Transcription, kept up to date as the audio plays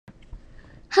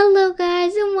Hello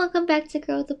guys and welcome back to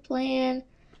Grow the Plan.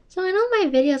 So I know my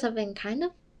videos have been kind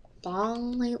of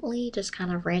long lately, just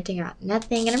kind of ranting about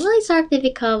nothing, and I'm really sorry if they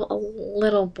become a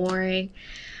little boring.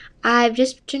 I've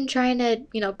just been trying to,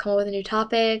 come up with new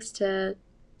topics to,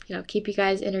 keep you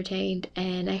guys entertained,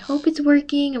 and I hope it's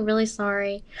working. I'm really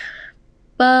sorry.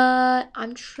 But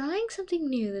I'm trying something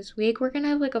new this week. We're gonna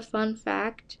have like a fun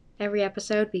fact every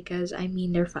episode because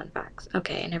they're fun facts.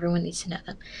 Okay, and everyone needs to know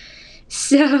them.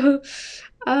 So,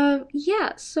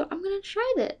 yeah, so I'm gonna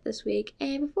try that this week.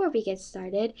 And before we get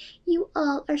started, you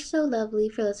all are so lovely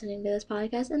for listening to this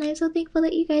podcast, and I'm so thankful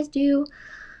that you guys do.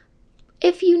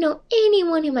 If you know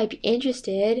anyone who might be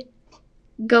interested,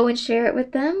 go and share it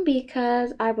with them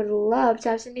because I would love to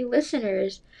have some new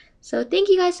listeners. So, thank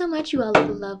you guys so much. You all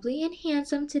look lovely and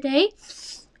handsome today.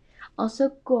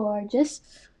 Also, gorgeous.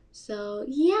 So,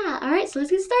 yeah, alright, so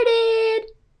let's get started.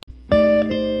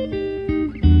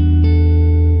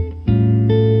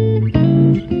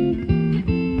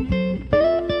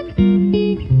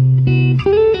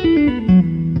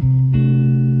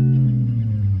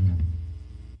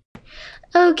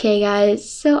 Okay, guys,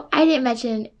 so I didn't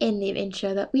mention in the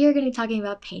intro that we are going to be talking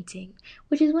about painting,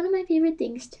 which is one of my favorite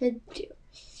things to do.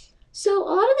 So, a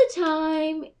lot of the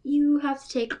time, you have to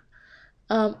take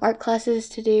art classes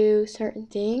to do certain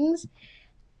things,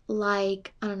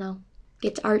 like, I don't know,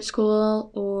 get to art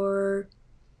school or,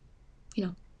 you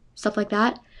know, stuff like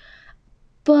that.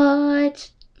 But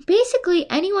basically,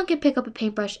 anyone can pick up a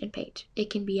paintbrush and paint.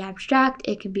 It can be abstract,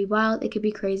 it can be wild, it can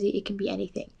be crazy, it can be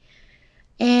anything.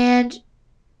 And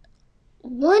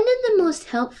one of the most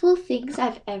helpful things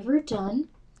I've ever done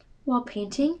while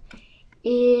painting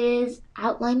is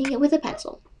outlining it with a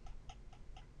pencil.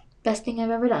 Best thing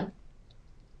I've ever done.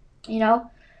 You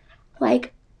know?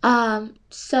 Like,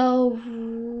 so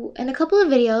in a couple of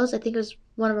videos, I think it was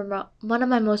one of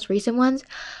my most recent ones,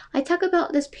 I talk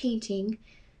about this painting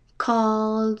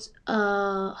called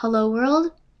Hello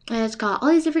World. And it's got all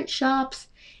these different shops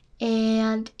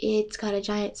and it's got a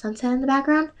giant sunset in the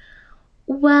background.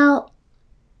 Well,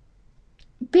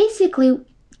 basically,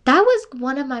 that was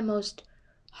one of my most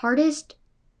hardest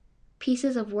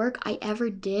pieces of work I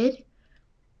ever did,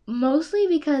 mostly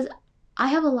because I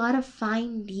have a lot of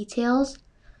fine details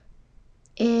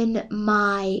in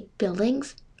my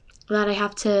buildings that I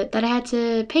had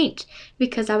to paint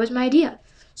because that was my idea.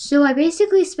 So I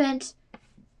basically spent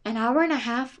an hour and a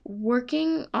half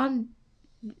working on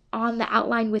the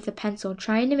outline with a pencil,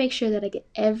 trying to make sure that I get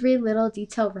every little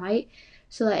detail right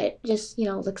so that it just,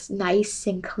 looks nice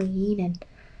and clean and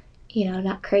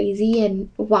not crazy and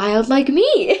wild like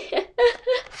me.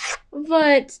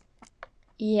 But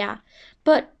yeah.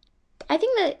 But I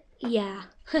think that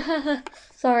yeah.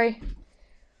 Sorry.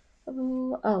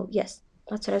 Oh, yes.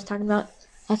 That's what I was talking about.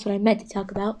 That's what I meant to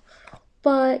talk about.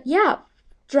 But yeah,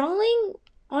 drawing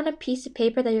on a piece of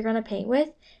paper that you're going to paint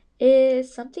with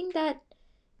is something that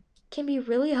can be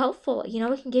really helpful. It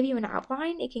can give you an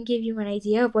outline, it can give you an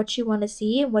idea of what you want to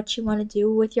see and what you want to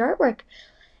do with your artwork.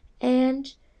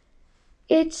 And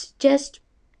it's just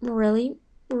really,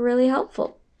 really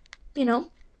helpful, you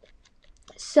know?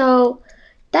 So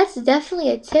that's definitely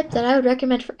a tip that I would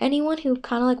recommend for anyone who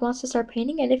kind of like wants to start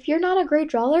painting. And if you're not a great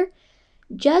drawer,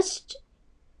 just,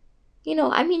 you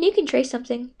can trace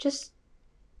something. Just,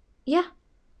 yeah,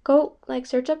 go like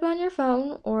search up on your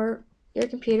phone or your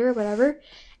computer or whatever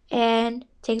and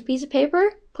take a piece of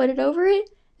paper, put it over it,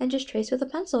 and just trace with a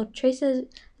pencil. Trace as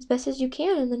best as you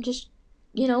can and then just,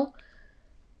 you know,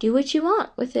 do what you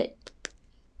want with it.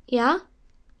 Yeah?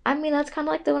 That's kind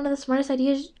of like one of the smartest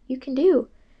ideas you can do.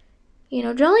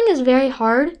 Drawing is very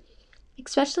hard,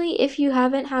 especially if you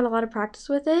haven't had a lot of practice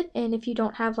with it and if you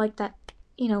don't have like that,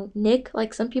 nick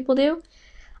like some people do.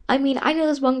 I know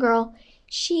this one girl,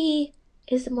 she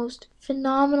is the most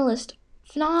phenomenal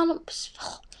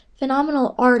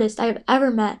artist I've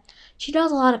ever met. She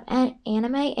draws a lot of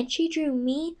anime and she drew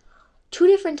me two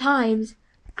different times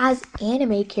as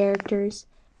anime characters.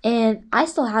 And I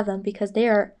still have them because they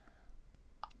are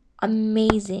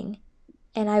amazing.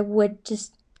 And I would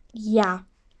just, yeah,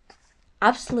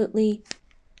 absolutely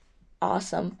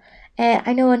awesome. And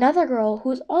I know another girl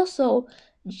who's also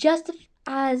just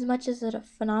as much as a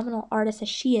phenomenal artist as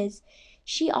she is.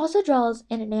 She also draws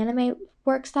in an anime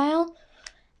work style,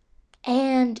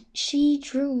 and she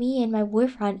drew me and my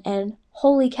boyfriend, and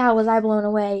holy cow, was I blown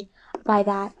away by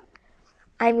that.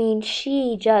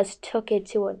 She just took it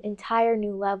to an entire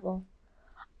new level.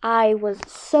 I was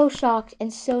so shocked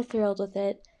and so thrilled with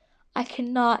it. I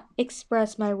cannot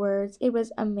express my words. It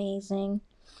was amazing.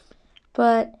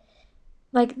 But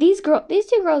like these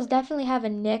two girls definitely have a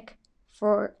nick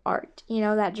for art,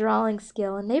 that drawing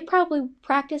skill. And they probably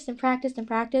practiced and practiced and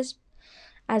practiced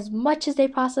as much as they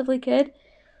possibly could.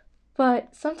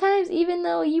 But sometimes, even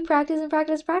though you practice and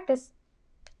practice,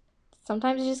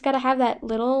 sometimes you just gotta have that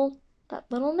little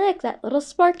nick, that little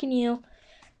spark in you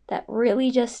that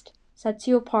really just sets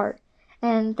you apart.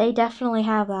 And they definitely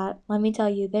have that. Let me tell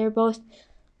you, they're both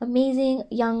amazing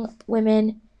young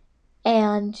women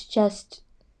and just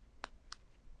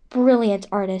brilliant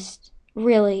artists.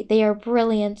 Really, they are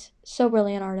brilliant, so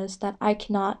brilliant artists that I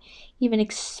cannot even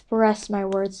express my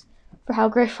words for how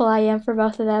grateful I am for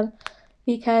both of them.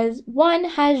 Because one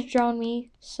has drawn me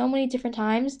so many different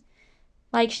times.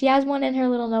 Like, she has one in her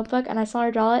little notebook, and I saw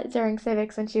her draw it during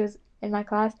civics when she was in my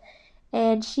class.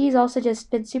 And she's also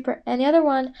just been super, and the other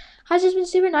one has just been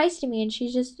super nice to me, and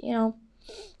she's just, an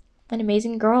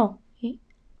amazing girl.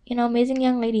 Amazing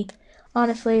young lady,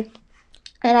 honestly.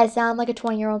 And I sound like a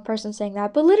 20-year-old person saying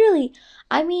that, but literally,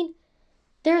 I mean,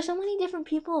 there are so many different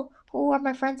people who are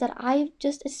my friends that I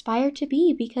just aspire to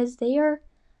be because they are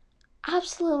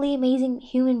absolutely amazing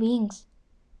human beings.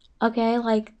 Okay?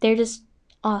 Like, they're just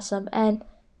awesome, and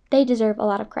they deserve a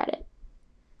lot of credit.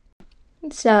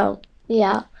 So,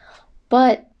 yeah.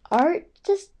 But art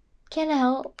just can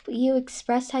help you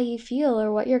express how you feel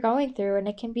or what you're going through, and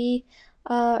it can be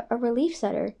a relief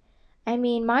setter. I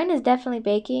mean, mine is definitely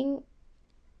baking.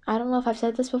 I don't know if I've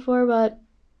said this before, but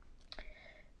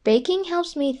baking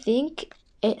helps me think,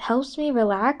 it helps me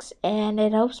relax, and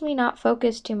it helps me not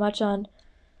focus too much on,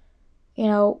 you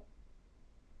know,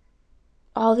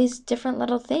 all these different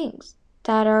little things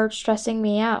that are stressing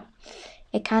me out.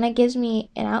 It kind of gives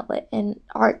me an outlet, and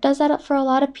art does that for a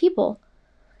lot of people,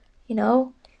 you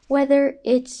know, whether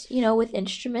it's, with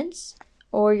instruments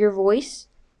or your voice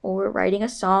or writing a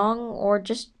song or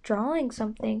just drawing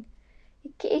something.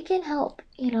 It can help,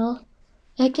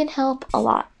 It can help a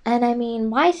lot. And I mean,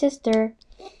 my sister,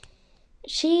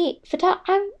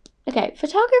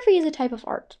 photography is a type of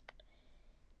art.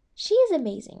 She is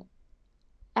amazing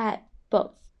at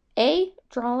both A,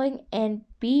 drawing, and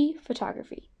B,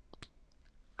 photography.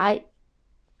 I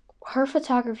Her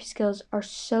photography skills are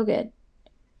so good.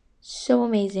 So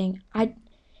amazing. I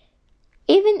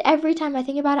Even every time I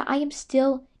think about it, I am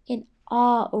still in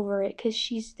awe over it cuz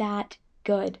she's that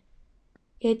good.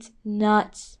 It's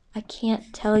nuts. I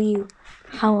can't tell you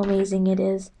how amazing it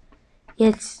is.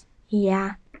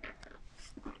 Yeah.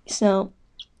 So,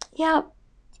 yeah,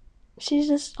 she's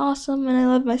just awesome and I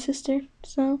love my sister.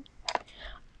 So,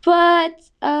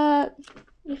 but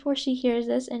before she hears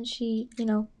this and she,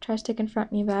 tries to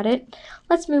confront me about it,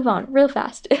 let's move on real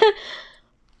fast.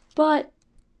 But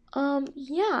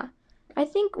yeah, I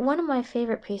think one of my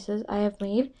favorite pieces I have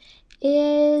made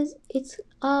is it's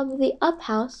the Up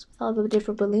House with all the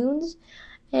different balloons,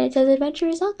 and it says Adventure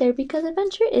is out there because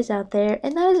Adventure is out there,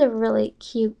 and that is a really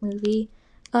cute movie.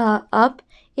 Up,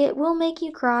 it will make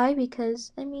you cry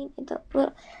because the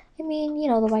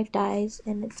wife dies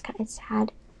and it's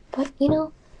sad, but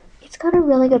it's got a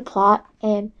really good plot,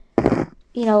 and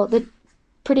the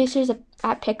producers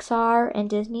at Pixar and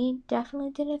Disney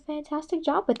definitely did a fantastic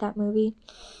job with that movie.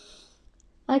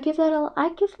 I give them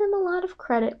a lot of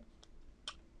credit.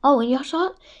 Oh, and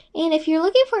and if you're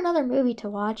looking for another movie to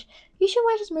watch, you should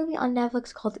watch this movie on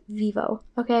Netflix called Vivo.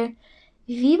 Okay,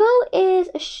 Vivo is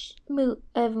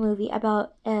a movie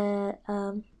about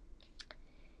it's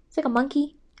like a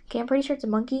monkey. Okay, I'm pretty sure it's a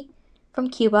monkey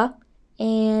from Cuba,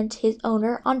 and his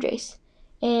owner Andres,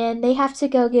 and they have to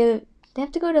go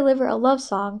deliver a love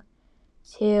song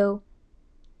to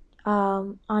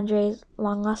Andre's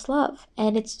long lost love,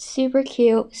 and it's super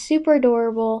cute, super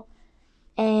adorable,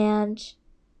 and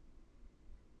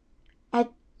I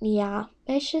yeah,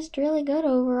 it's just really good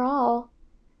overall.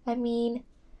 I mean,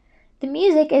 the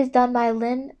music is done by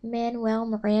Lin Manuel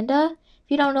Miranda. If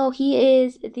you don't know, he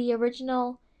is the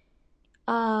original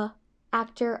uh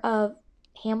actor of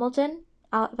Hamilton,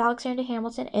 of Alexander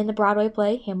Hamilton in the Broadway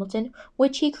play Hamilton,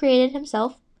 which he created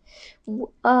himself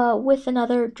with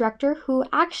another director who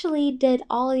actually did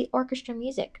all the orchestra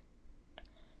music.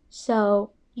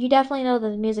 So you definitely know that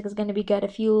the music is going to be good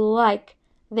if you like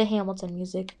the Hamilton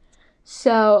music.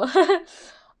 So,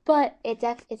 but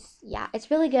it's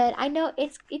really good. I know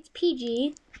it's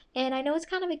PG, and I know it's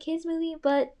kind of a kids movie,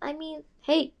 but I mean,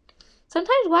 hey,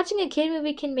 sometimes watching a kid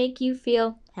movie can make you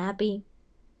feel happy.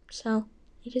 So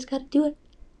you just gotta do it,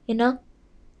 you know.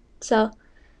 So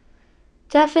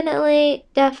definitely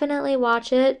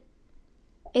watch it.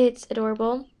 It's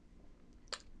adorable.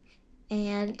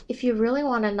 And if you really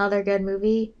want another good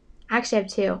movie, I actually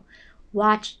have two.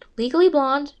 Watch Legally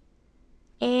Blonde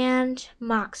and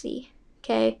Moxie.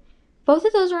 Okay, both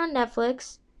of those are on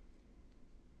Netflix.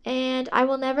 And I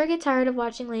will never get tired of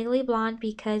watching Legally Blonde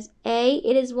because A,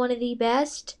 it is one of the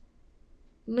best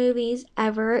movies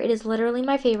ever. It is literally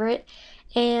my favorite.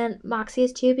 And Moxie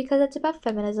is too because it's about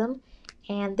feminism.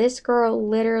 And this girl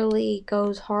literally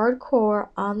goes hardcore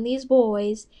on these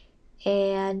boys.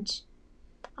 And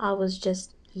I was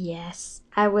just, yes.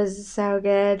 I was so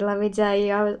good. Let me tell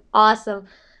you, I was awesome.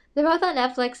 They're both on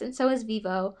Netflix and so is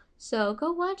Vivo. So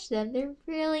go watch them. They're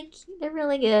really cute. They're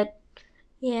really good.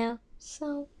 Yeah.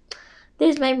 So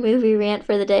there's my movie rant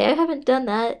for the day. I haven't done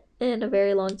that in a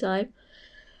very long time.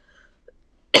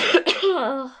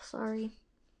 Oh, sorry.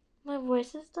 My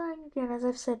voice is dying again, as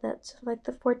I've said that to like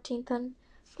the 14th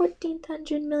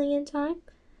million time.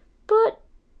 But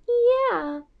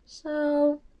yeah,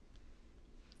 so.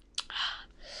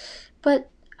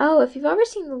 But oh, if you've ever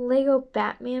seen the Lego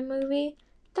Batman movie,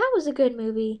 that was a good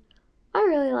movie. I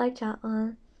really liked that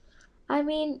one. I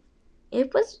mean,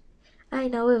 it was. I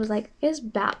know it was like it's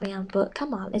Batman, but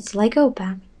come on, it's Lego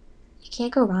Batman. You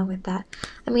can't go wrong with that.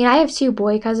 I mean, I have two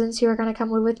boy cousins who are gonna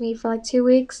come live with me for like 2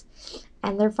 weeks,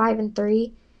 and they're 5 and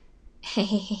 3.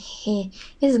 This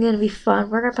is gonna be fun.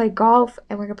 We're gonna play golf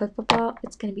and we're gonna play football.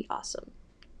 It's gonna be awesome.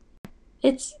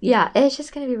 It's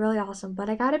just gonna be really awesome. But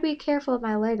I gotta be careful of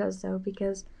my Legos though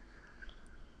because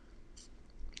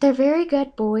they're very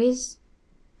good boys.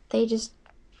 They just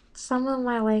some of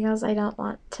my Legos I don't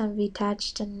want to be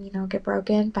touched and get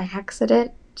broken by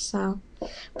accident. So,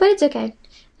 but it's okay.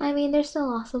 I mean, they're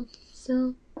still awesome.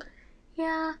 So,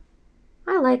 yeah.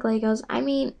 I like Legos. I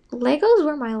mean, Legos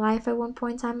were my life at one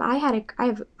point in time. I had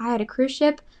a cruise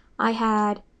ship. I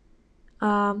had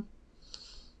um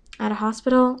at a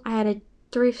hospital. I had a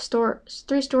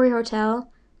three-story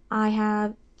hotel. I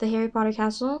have the Harry Potter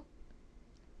castle.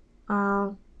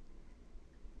 Um,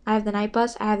 I have the night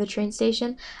bus. I have the train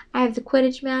station. I have the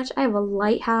Quidditch match. I have a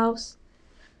lighthouse.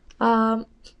 Um,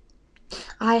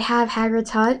 I have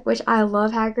Hagrid's hut, which I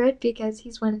love Hagrid because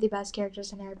he's one of the best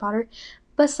characters in Harry Potter.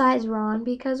 Besides Ron,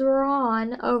 because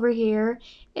Ron over here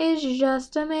is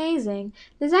just amazing.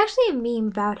 There's actually a meme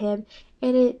about him,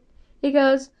 and it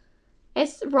goes,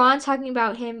 it's Ron talking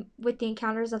about him with the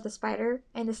encounters of the spider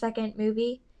in the second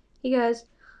movie. He goes,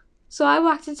 so I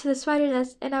walked into the spider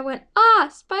nest and I went, ah,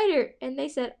 spider, and they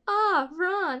said, ah,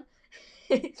 Ron.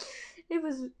 It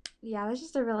was, yeah, that's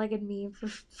just a really good meme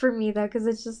for me though, because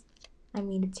it's just, I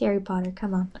mean, it's Harry Potter,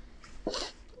 come on.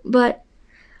 But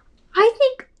I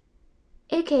think,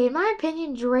 okay, in my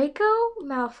opinion, Draco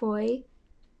Malfoy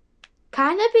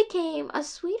kind of became a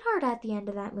sweetheart at the end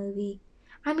of that movie.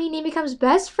 I mean, he becomes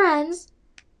best friends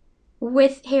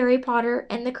with Harry Potter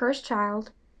and the Cursed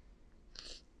Child.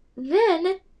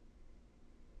 Then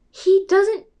he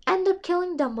doesn't end up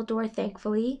killing Dumbledore,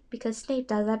 thankfully, because Snape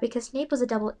does that, because Snape was a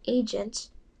double agent,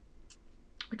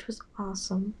 which was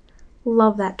awesome.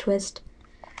 Love that twist.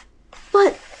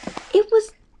 But it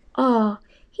was, oh,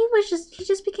 he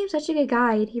just became such a good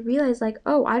guy, and he realized, like,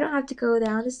 oh, I don't have to go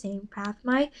down the same path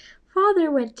my father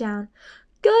went down.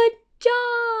 Good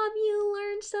job! You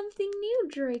learned something new,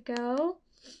 Draco.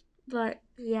 But,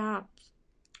 yeah,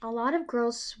 a lot of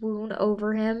girls swoon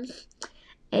over him,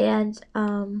 and,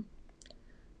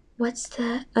 what's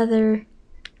the other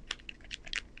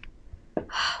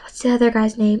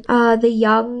guy's name? The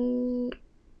young,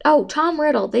 oh, Tom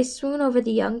Riddle. They swoon over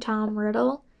the young Tom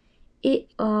Riddle.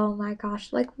 Oh my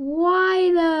gosh, like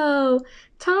why though?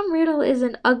 Tom Riddle is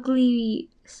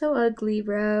so ugly,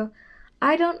 bro.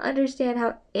 I don't understand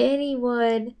how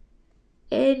anyone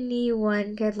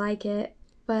could like it.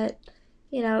 But,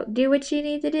 do what you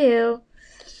need to do.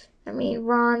 I mean,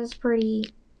 Ron's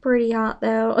pretty hot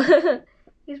though.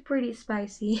 He's pretty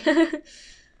spicy. I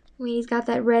mean, he's got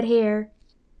that red hair.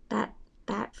 That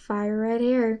that fire red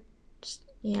hair. Just,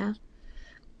 yeah.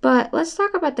 But let's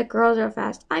talk about the girls real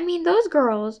fast. I mean, those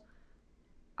girls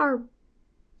are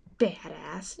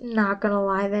badass. Not gonna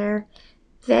lie there.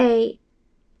 They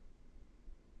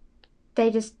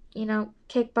just,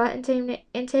 kick butt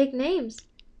and take names.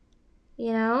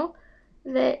 You know?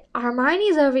 That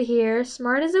Hermione's over here,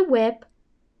 smart as a whip,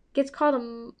 gets called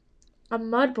a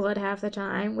mudblood half the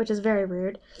time, which is very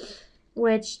rude.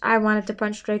 Which I wanted to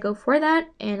punch Draco for that,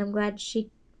 and I'm glad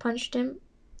she punched him.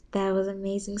 That was an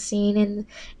amazing scene in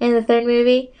the third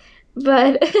movie.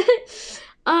 But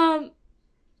um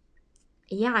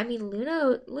yeah, I mean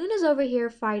Luna's over here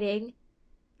fighting.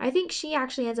 I think she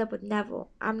actually ends up with Neville.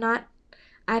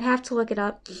 I'd have to look it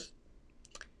up.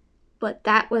 But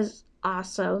that was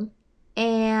awesome.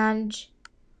 And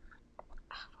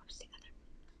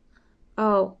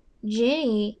oh,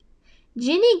 Ginny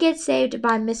gets saved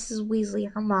by Mrs.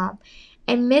 Weasley, her mom.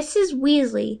 And Mrs.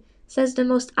 Weasley says the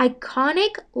most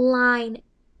iconic line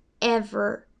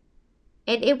ever.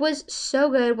 And it was so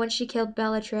good when she killed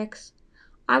Bellatrix.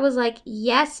 I was like,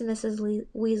 yes, Mrs.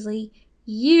 Weasley,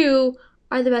 you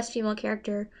are the best female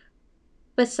character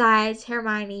besides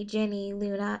Hermione, Ginny,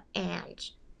 Luna, and,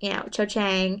 Cho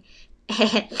Chang,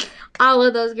 and all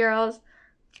of those girls.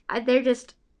 They're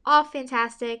just all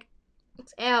fantastic.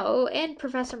 Oh, and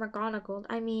Professor McGonagall.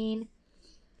 I mean,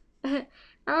 I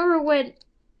remember when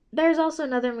there's also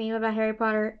another meme about Harry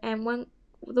Potter, and when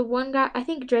the one guy, I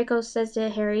think Draco says to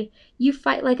Harry, "You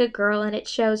fight like a girl," and it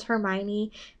shows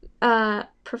Hermione,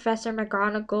 Professor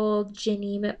McGonagall,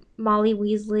 Ginny, Molly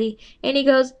Weasley, and he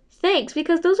goes, "Thanks,"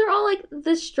 because those are all like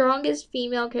the strongest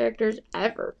female characters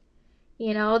ever.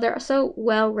 They're so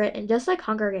well written, just like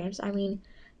Hunger Games. I mean,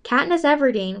 Katniss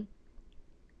Everdeen,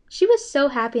 she was so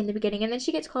happy in the beginning, and then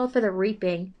she gets called for the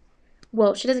Reaping.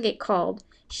 Well, she doesn't get called.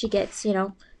 She gets,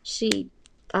 she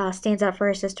stands up for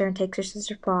her sister and takes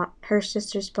her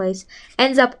sister's place.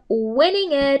 Ends up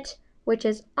winning it, which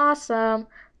is awesome.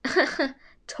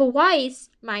 Twice,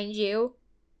 mind you.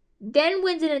 Then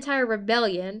wins an entire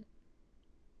rebellion.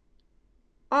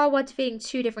 All while defeating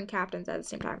 2 different captains at the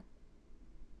same time.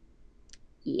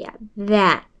 Yeah,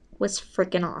 that was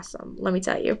freaking awesome, let me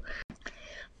tell you.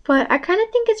 But I kind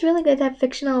of think it's really good to have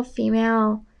fictional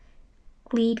female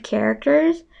lead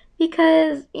characters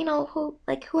because, who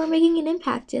are making an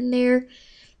impact in their,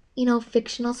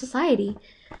 fictional society.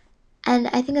 And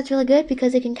I think that's really good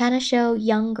because it can kind of show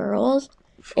young girls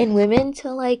and women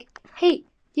to like, hey,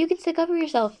 you can stick up for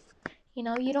yourself. You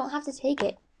don't have to take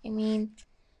it. I mean,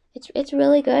 it's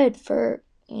really good for,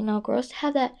 girls to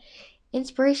have that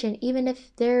inspiration even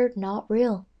if they're not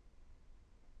real.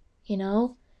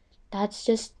 That's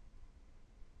just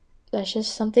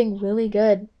something really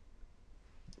good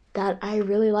that I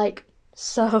really like.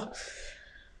 So,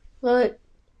 but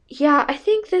yeah, I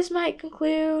think this might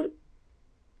conclude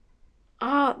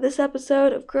this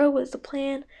episode of Grow Was the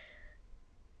Plan.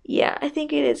 Yeah, I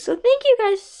think it is. So thank you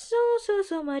guys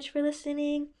so much for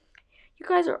listening. You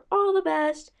guys are all the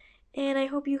best, and I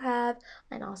hope you have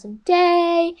an awesome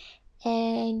day,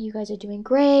 and you guys are doing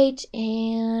great,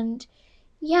 and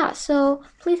yeah, so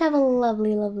please have a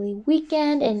lovely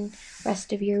weekend and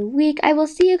rest of your week. I will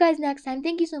see you guys next time.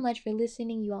 Thank you so much for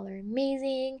listening. You all are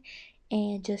amazing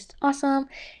and just awesome.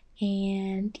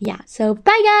 And yeah, so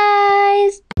bye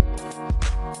guys!